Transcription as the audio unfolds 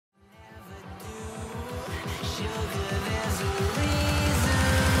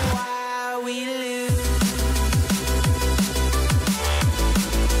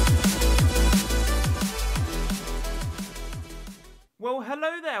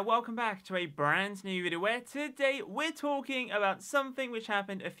there, welcome back to a brand new video where today we're talking about something which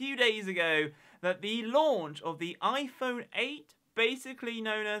happened a few days ago, that the launch of the iPhone 8, basically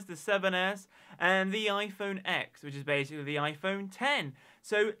known as the 7S, and the iPhone X, which is basically the iPhone 10.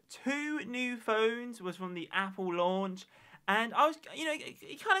 So two new phones was from the Apple launch, and I was,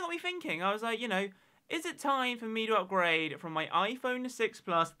 it kind of got me thinking. I was like, is it time for me to upgrade from my iPhone 6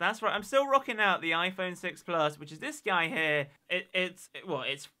 Plus? That's right, I'm still rocking out the iPhone 6 Plus, which is this guy here. It's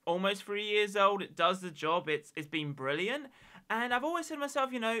almost 3 years old. It does the job. It's been brilliant. And I've always said to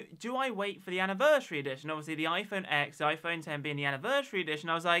myself, do I wait for the anniversary edition? Obviously, the iPhone X, the iPhone 10 being the anniversary edition,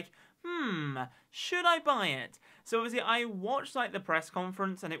 I was like, should I buy it? So obviously, I watched the press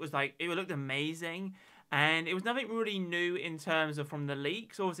conference, and it looked amazing. And it was nothing really new in terms of from the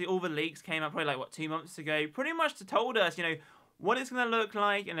leaks. Obviously, all the leaks came out probably 2 months ago. Pretty much told us, what it's going to look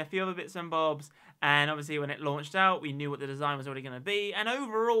like and a few other bits and bobs. And obviously, when it launched out, we knew what the design was already going to be. And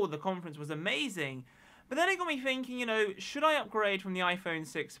overall, the conference was amazing. But then it got me thinking, should I upgrade from the iPhone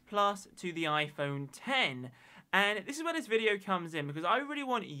 6 Plus to the iPhone 10? And this is where this video comes in, because I really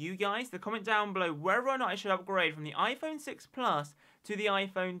want you guys to comment down below whether or not I should upgrade from the iPhone 6 Plus to the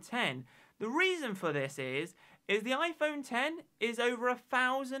iPhone 10. The reason for this is the iPhone 10 is over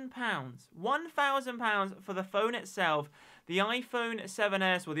 £1,000. £1,000 for the phone itself. The iPhone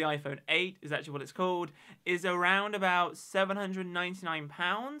 7S, or the iPhone 8 is actually what it's called, is around about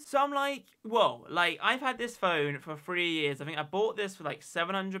 £799. So I'm like, whoa, I've had this phone for 3 years. I think I bought this for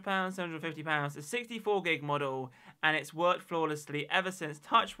 £700, £750. It's a 64 gig model, and it's worked flawlessly ever since.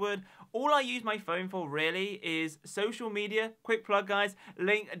 Touch wood. All I use my phone for really is social media. Quick plug, guys.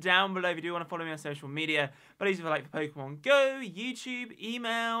 Link down below if you do want to follow me on social media. But I use it for Pokemon Go, YouTube,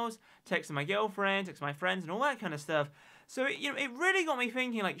 emails, texting my girlfriend, texting my friends, and all that kind of stuff. So, it really got me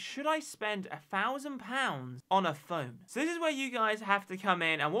thinking, should I spend £1,000 on a phone? So this is where you guys have to come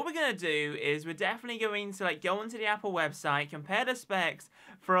in, and what we're going to do is we're definitely going to, go onto the Apple website, compare the specs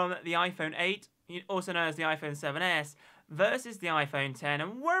from the iPhone 8, also known as the iPhone 7S, versus the iPhone 10,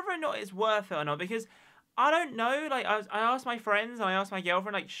 and whether or not it's worth it or not, because I don't know, I asked my friends, and I asked my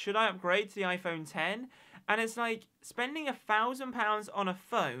girlfriend, should I upgrade to the iPhone 10? And it's spending £1,000 on a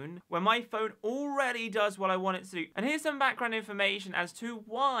phone when my phone already does what I want it to do. And here's some background information as to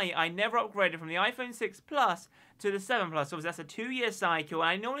why I never upgraded from the iPhone 6 Plus to the 7 Plus. Obviously, that's a 2-year cycle, and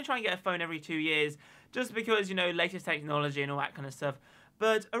I normally try and get a phone every 2 years just because, latest technology and all that kind of stuff.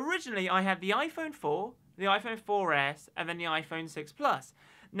 But originally, I had the iPhone 4, the iPhone 4S, and then the iPhone 6 Plus.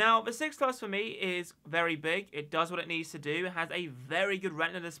 Now, the 6 Plus for me is very big. It does what it needs to do. It has a very good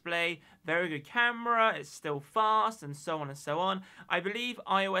Retina display, very good camera. It's still fast, and so on and so on. I believe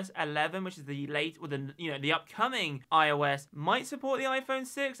iOS 11, which is the the upcoming iOS, might support the iPhone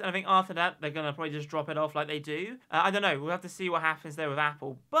 6. And I think after that, they're gonna probably just drop it off like they do. I don't know. We'll have to see what happens there with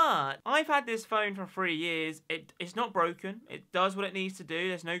Apple. But I've had this phone for 3 years. It's not broken. It does what it needs to do.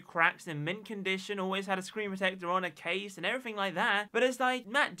 There's no cracks, in mint condition. Always had a screen protector on, a case, and everything like that. But it's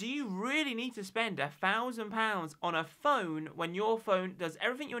Matt, do you really need to spend £1,000 on a phone when your phone does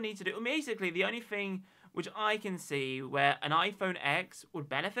everything you need to do? Basically, the only thing which I can see where an iPhone X would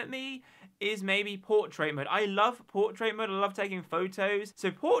benefit me is maybe portrait mode. I love portrait mode. I love taking photos.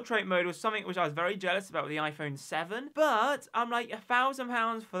 So portrait mode was something which I was very jealous about with the iPhone 7. But I'm like,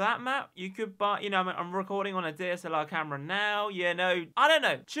 £1,000 for that, Matt? You could buy, I'm recording on a DSLR camera now. I don't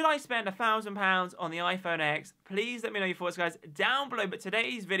know. Should I spend £1,000 on the iPhone X? Please let me know your thoughts, guys, down below. But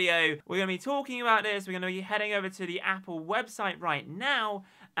today's video, we're going to be talking about this. We're going to be heading over to the Apple website right now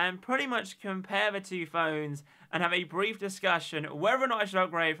and pretty much compare the two phones and have a brief discussion whether or not I should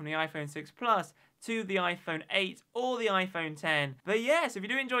upgrade from the iPhone 6 Plus to the iPhone 8 or the iPhone 10. But yes, if you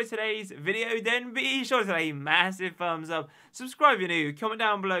do enjoy today's video, then be sure to hit a massive thumbs up. Subscribe if you're new. Comment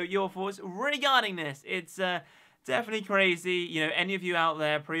down below your thoughts regarding this. It's definitely crazy. Any of you out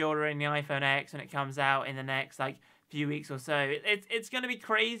there pre-ordering the iPhone X when it comes out in the next few weeks or so, it's gonna be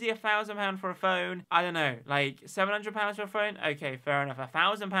crazy. £1,000 for a phone, I don't know, £700 for a phone, okay, fair enough.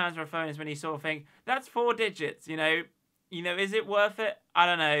 £1,000 for a phone is when you sort of think that's 4 digits. Is it worth it? I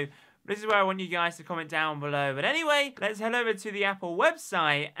don't know. This is where I want you guys to comment down below. But anyway, let's head over to the Apple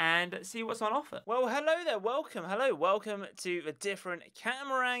website and see what's on offer. Well, hello there, welcome to the different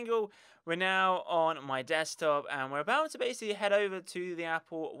camera angle. We're now on my desktop, and we're about to basically head over to the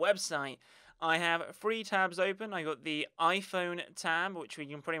Apple website. I have 3 tabs open. I got the iPhone tab, which we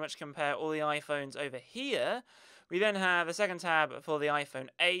can pretty much compare all the iPhones over here. We then have a second tab for the iPhone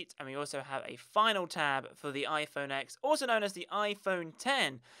 8, and we also have a final tab for the iPhone X, also known as the iPhone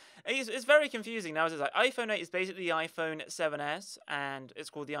 10. It's very confusing now. It's like iPhone 8 is basically the iPhone 7S, and it's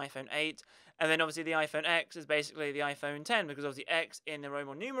called the iPhone 8. And then obviously the iPhone X is basically the iPhone 10, because obviously X in the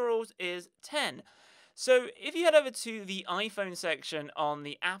Roman numerals is 10. So if you head over to the iPhone section on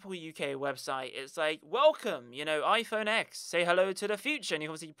the Apple UK website, it's like, welcome, iPhone X, say hello to the future. And you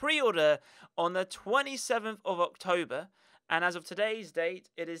can obviously pre-order on the 27th of October. And as of today's date,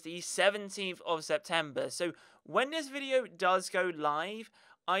 it is the 17th of September. So when this video does go live,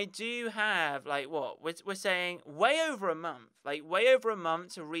 I do have, we're saying way over a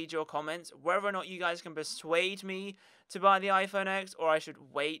month to read your comments, whether or not you guys can persuade me to buy the iPhone X, or I should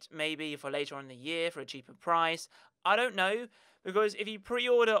wait maybe for later on in the year for a cheaper price. I don't know, because if you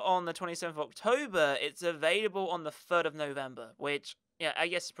pre-order on the 27th of October, it's available on the 3rd of November, which, yeah, I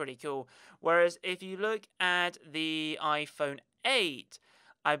guess is pretty cool. Whereas if you look at the iPhone 8,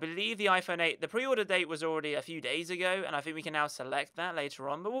 I believe the iPhone 8, the pre-order date was already a few days ago, and I think we can now select that later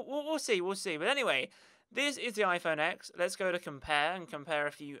on, but we'll see. But anyway, this is the iPhone X. Let's go to compare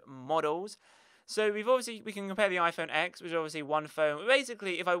a few models. So we can compare the iPhone X, which is obviously one phone.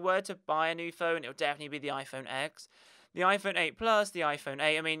 Basically, if I were to buy a new phone, it would definitely be the iPhone X. The iPhone 8 Plus, the iPhone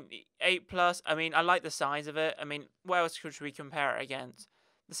 8, 8 Plus, I like the size of it. What else should we compare it against?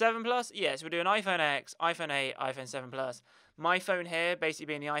 The 7 Plus? Yes, we're doing iPhone X, iPhone 8, iPhone 7 Plus. My phone here, basically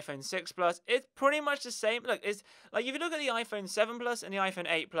being the iPhone 6 Plus, it's pretty much the same. Look, it's like if you look at the iPhone 7 Plus and the iPhone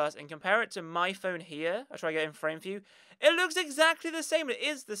 8 Plus and compare it to my phone here, I'll try to get in frame for you, it looks exactly the same. It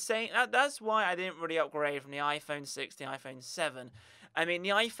is the same. That's why I didn't really upgrade from the iPhone 6 to the iPhone 7. The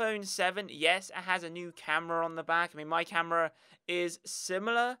iPhone 7, yes, it has a new camera on the back. My camera is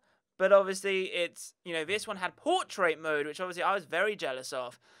similar, but obviously it's, this one had portrait mode, which obviously I was very jealous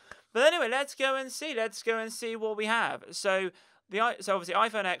of. But anyway, let's go and see what we have. So obviously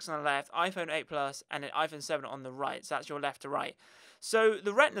iPhone X on the left, iPhone 8 Plus, and then iPhone 7 on the right. So that's your left to right. So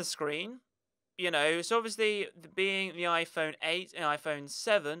the Retina screen, so obviously being the iPhone 8 and iPhone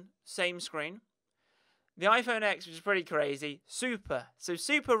 7, same screen. The iPhone X, which is pretty crazy, Super. So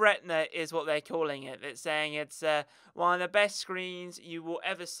Super Retina is what they're calling it. It's saying it's one of the best screens you will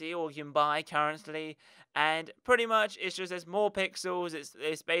ever see or you can buy currently. And pretty much it's just there's more pixels.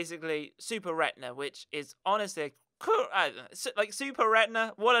 It's basically Super Retina, which is honestly cool. Like Super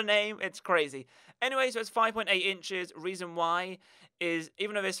Retina, what a name. It's crazy. Anyway, so it's 5.8 inches. Reason why is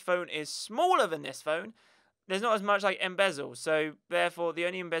even though this phone is smaller than this phone, there's not as much like embezzle. So therefore, the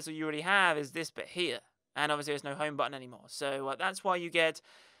only embezzle you really have is this bit here. And obviously, there's no home button anymore. So that's why you get...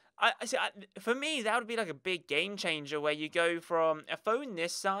 for me, that would be like a big game changer where you go from a phone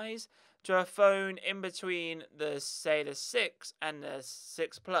this size to a phone in between the 6 and the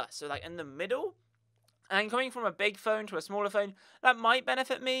 6 Plus. So like in the middle. And coming from a big phone to a smaller phone, that might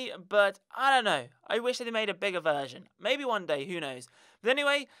benefit me. But I don't know. I wish they made a bigger version. Maybe one day, who knows. But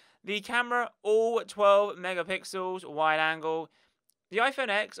anyway, the camera, all 12 megapixels, wide angle. The iPhone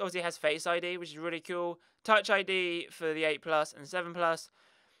X obviously has Face ID, which is really cool. Touch ID for the 8 Plus and 7 Plus.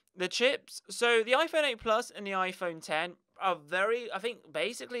 The chips, so the iPhone 8 Plus and the iPhone 10 are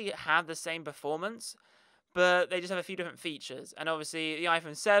basically have the same performance, but they just have a few different features. And obviously the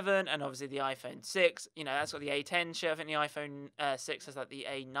iPhone 7 and obviously the iPhone 6, that's got the A10 chip. I think the iPhone 6 has like the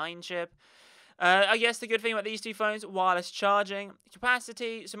A9 chip. I guess the good thing about these two phones, wireless charging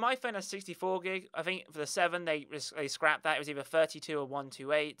capacity. So my phone has 64 gig. I think for the 7 they scrapped that. It was either 32 or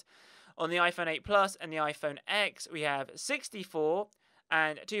 128. On the iPhone 8 Plus and the iPhone X, we have 64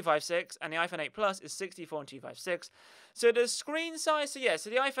 and 256, and the iPhone 8 Plus is 64 and 256. So the screen size, so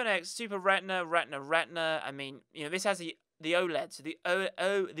the iPhone X, Super Retina. This has the OLED, so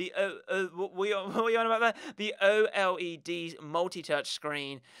what are you on about that? The OLED multi-touch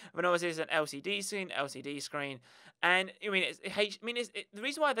screen. But obviously it's an LCD screen, and the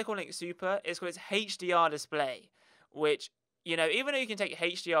reason why they're calling it Super is because it's HDR display, which even though you can take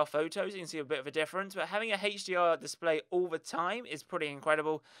HDR photos, you can see a bit of a difference, but having a HDR display all the time is pretty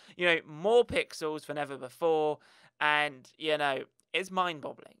incredible. More pixels than ever before, and it's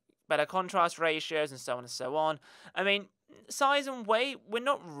mind-boggling. Better contrast ratios and so on and so on. Size and weight, we're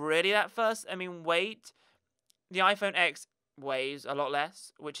not really that fussed. Weight, the iPhone X weighs a lot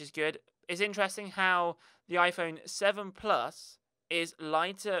less, which is good. It's interesting how the iPhone 7 Plus is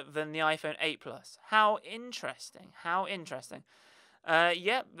lighter than the iPhone 8 Plus. How interesting.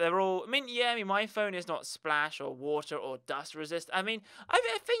 They're all... my phone is not splash or water or dust resist. I think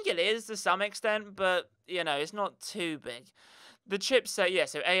it is to some extent, but, it's not too big. The chipset,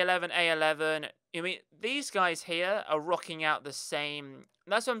 so A11. These guys here are rocking out the same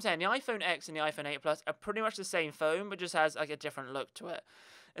That's what I'm saying. The iPhone X and the iPhone 8 Plus are pretty much the same phone, but just has like a different look to it.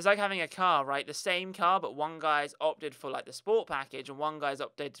 It's like having a car, right? The same car, but one guy's opted for like the sport package and one guy's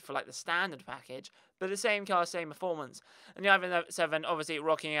opted for like the standard package. But the same car, same performance. And the iPhone 7 obviously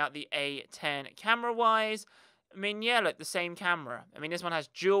rocking out the A10 camera-wise. I mean, yeah, look, the same camera. I mean, this one has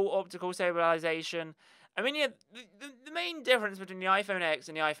dual optical stabilization. I mean, yeah, the main difference between the iPhone X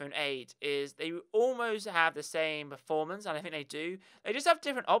and the iPhone 8 is they almost have the same performance, and I think they do. They just have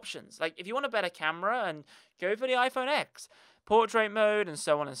different options. Like, if you want a better camera, and go for the iPhone X. Portrait mode, and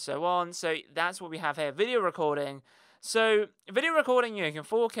so on and so on. So that's what we have here. Video recording. So, video recording, you can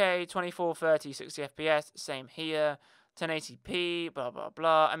 4K, 24, 30, 60 FPS. Same here. 1080p, blah, blah,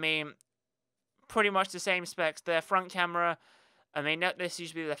 blah. I mean, pretty much the same specs there. Front camera. I mean, this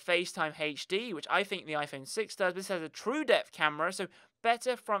used to be the FaceTime HD, which I think the iPhone 6 does. This has a true depth camera, so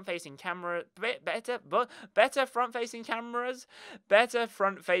better front-facing camera, better front-facing cameras, better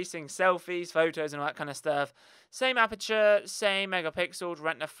front-facing selfies, photos, and all that kind of stuff. Same aperture, same megapixels,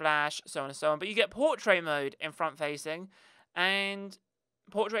 retina flash, so on and so on. But you get portrait mode in front-facing, and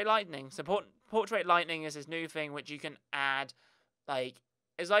portrait lighting. So portrait lighting is this new thing which you can add, like,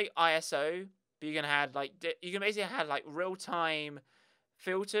 it's like ISO. But you can add you can basically have like real-time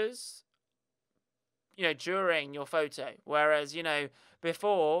filters, during your photo. Whereas,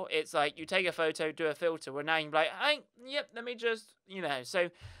 before it's like you take a photo, do a filter. Where now you can be like, hey, yep, let me just,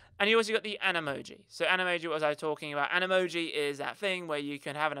 So, and you also got the Animoji. So Animoji, what was I talking about? Animoji is that thing where you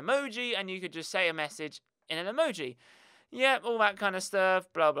can have an emoji and you could just say a message in an emoji. Yep, all that kind of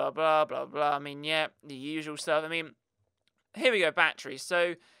stuff. Blah blah blah blah blah. I mean, yep, the usual stuff. I mean, here we go. Battery.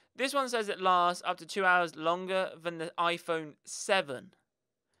 So. This one says it lasts up to 2 hours longer than the iPhone 7.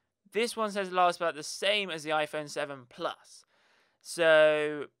 This one says it lasts about the same as the iPhone 7 Plus.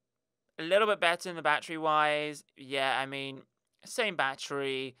 So, a little bit better in the battery-wise. Yeah, I mean, same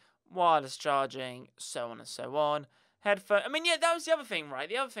battery, wireless charging, so on and so on. Headphone. I mean, yeah, that was the other thing, right?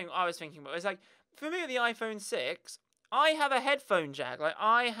 The other thing I was thinking about was like, for me with the iPhone 6, I have a headphone jack.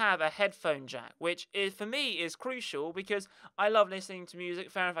 Which is, for me, is crucial because I love listening to music.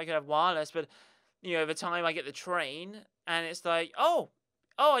 Fair enough, I could have wireless, but, over time I get the train, and it's like, oh,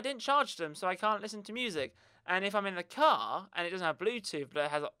 I didn't charge them, so I can't listen to music. And if I'm in the car, and it doesn't have Bluetooth, but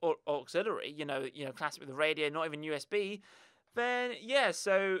it has auxiliary, classic with the radio, not even USB, then, yeah,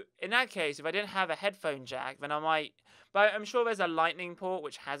 so in that case, if I didn't have a headphone jack, then I might... But I'm sure there's a lightning port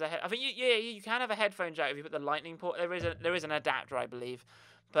which has a I think you can have a headphone jack if you put the lightning port. There is an adapter, I believe.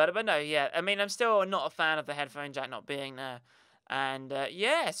 But no, yeah. I mean, I'm still not a fan of the headphone jack not being there. And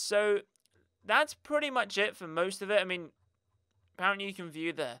yeah, so that's pretty much it for most of it. I mean, apparently you can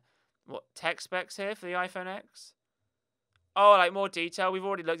view the tech specs here for the iPhone X. Oh, like more detail. We've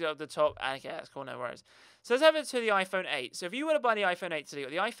already looked it up at the top. Okay, that's cool, no worries. So let's have it to the iPhone 8. So if you were to buy the iPhone 8 today,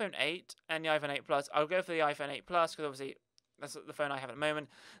 or the iPhone 8 and the iPhone 8 Plus, I'll go for the iPhone 8 Plus because obviously that's the phone I have at the moment.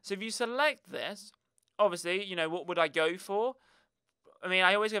 So if you select this, obviously, what would I go for? I mean,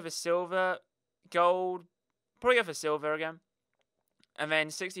 I always go for silver, gold, probably go for silver again. And then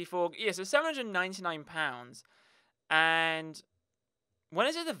 64, yeah, so £799. And when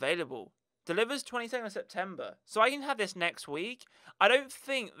is it available? Delivers 22nd of September. So I can have this next week. I don't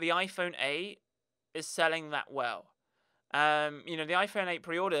think the iPhone 8 is selling that well. The iPhone 8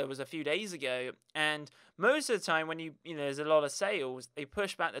 pre-order was a few days ago, and most of the time when there's a lot of sales, they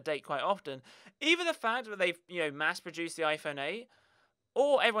push back the date quite often. Either the fact that they've mass-produced the iPhone 8,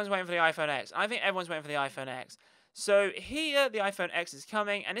 or everyone's waiting for the iPhone X. I think everyone's waiting for the iPhone X. So here, the iPhone X is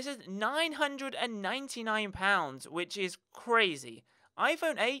coming, and this is £999, which is crazy.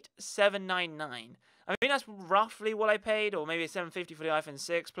 iPhone 8, $799. I mean, that's roughly what I paid, or maybe $750 for the iPhone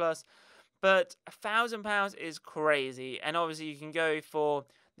 6 Plus. But £1,000 is crazy, and obviously you can go for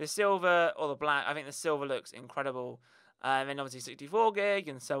the silver or the black. I think the silver looks incredible, and then obviously 64 gig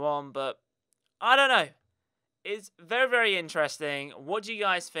and so on. But I don't know. It's very, very interesting. What do you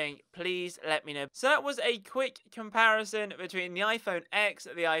guys think? Please let me know. So that was a quick comparison between the iPhone X,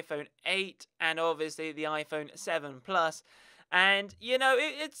 the iPhone 8, and obviously the iPhone 7 Plus. And,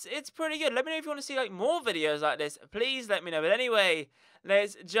 it's pretty good. Let me know if you want to see, more videos like this. Please let me know. But anyway,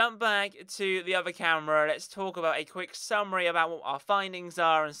 let's jump back to the other camera. Let's talk about a quick summary about what our findings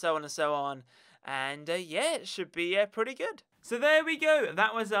are and so on and so on. And, yeah, it should be pretty good. So there we go.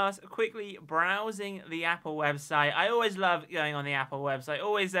 That was us quickly browsing the Apple website. I always love going on the Apple website.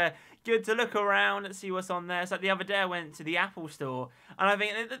 Always good to look around and see what's on there. It's like the other day I went to the Apple store, and I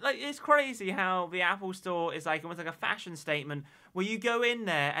think it's crazy how the Apple store is almost like a fashion statement where you go in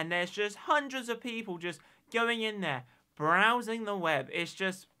there and there's just hundreds of people just going in there, browsing the web. It's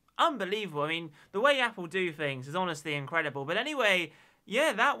just unbelievable. I mean, the way Apple do things is honestly incredible. But anyway,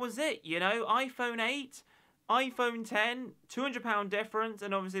 yeah, that was it. You know, iPhone 8, iPhone 10, £200 difference,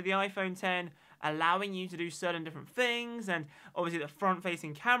 and obviously the iPhone 10 allowing you to do certain different things, and obviously the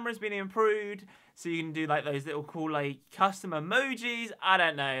front-facing camera's been improved, so you can do like those little cool like custom emojis. I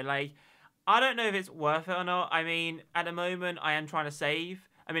don't know, like I don't know if it's worth it or not. I mean, at the moment I am trying to save.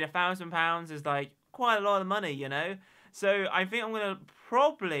 I mean, £1,000 is like quite a lot of money, you know. So I think I'm gonna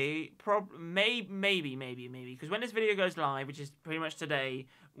maybe, because when this video goes live, which is pretty much today,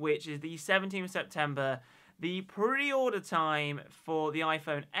 which is the 17th of September, the pre-order time for the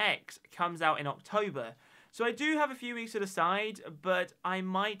iPhone X comes out in October. So I do have a few weeks to decide, but I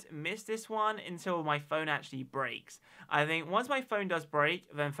might miss this one until my phone actually breaks. I think once my phone does break,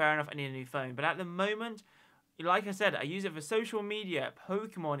 then fair enough, I need a new phone. But at the moment, like I said, I use it for social media,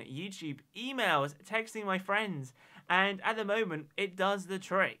 Pokemon, YouTube, emails, texting my friends, and at the moment, it does the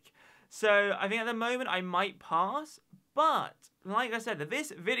trick. So I think at the moment, I might pass, but like I said,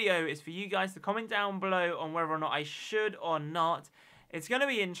 this video is for you guys to comment down below on whether or not I should or not. It's going to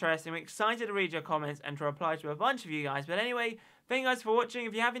be interesting. I'm excited to read your comments and to reply to a bunch of you guys. But anyway, thank you guys for watching.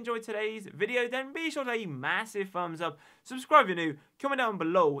 If you have enjoyed today's video, then be sure to leave a massive thumbs up. Subscribe if you're new. Comment down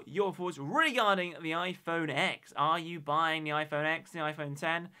below your thoughts regarding the iPhone X. Are you buying the iPhone X, the iPhone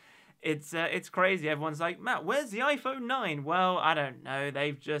 10? It's crazy. Everyone's like, Matt, where's the iPhone 9? Well, I don't know.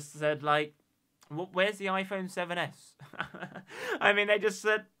 They've just said, like, where's the iPhone 7S? I mean, they just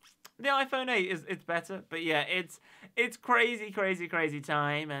said the iPhone 8 it's better, but yeah, it's crazy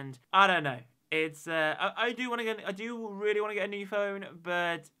time, and I don't know. It's I do really want to get a new phone,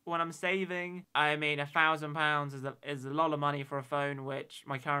 but when I'm saving, I mean, £1,000 is a lot of money for a phone, which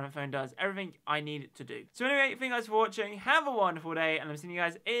my current phone does everything I need it to do. So anyway, thank you guys for watching. Have a wonderful day, and I'm seeing you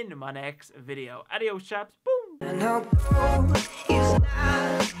guys in my next video. Adios, chaps. Boom. And her is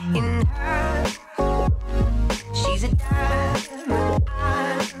not in her. She's a diamond.